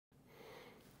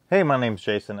Hey, my name's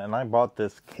Jason, and I bought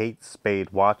this Kate Spade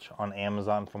watch on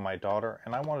Amazon for my daughter,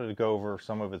 and I wanted to go over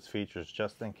some of its features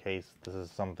just in case this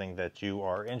is something that you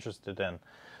are interested in.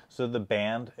 So the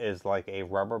band is like a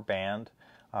rubber band.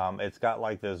 It's got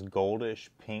like this goldish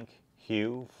pink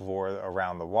hue for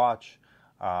around the watch.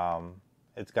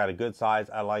 It's got a good size.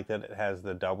 I like that it has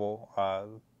the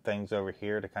double things over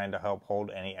here to kind of help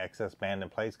hold any excess band in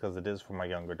place because it is for my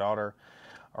younger daughter.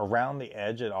 Around the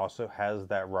edge, it also has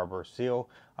that rubber seal.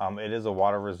 It is a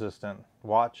water resistant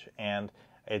watch, and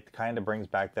it kind of brings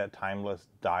back that timeless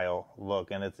dial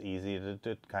look, and it's easy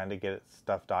to kind of get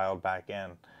stuff dialed back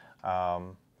in.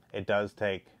 It does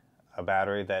take a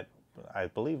battery that I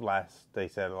believe they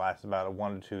said it lasts about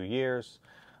 1 to 2 years.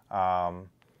 And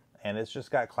it's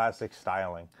just got classic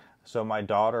styling. So my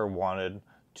daughter wanted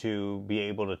to be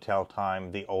able to tell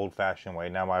time the old-fashioned way.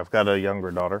 Now I've got a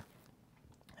younger daughter,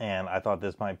 and I thought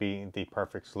this might be the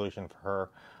perfect solution for her.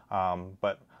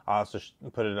 But I also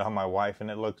put it on my wife, and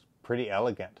it looks pretty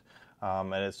elegant.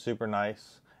 And it's super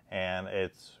nice, and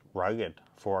it's rugged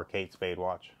for a Kate Spade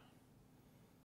watch.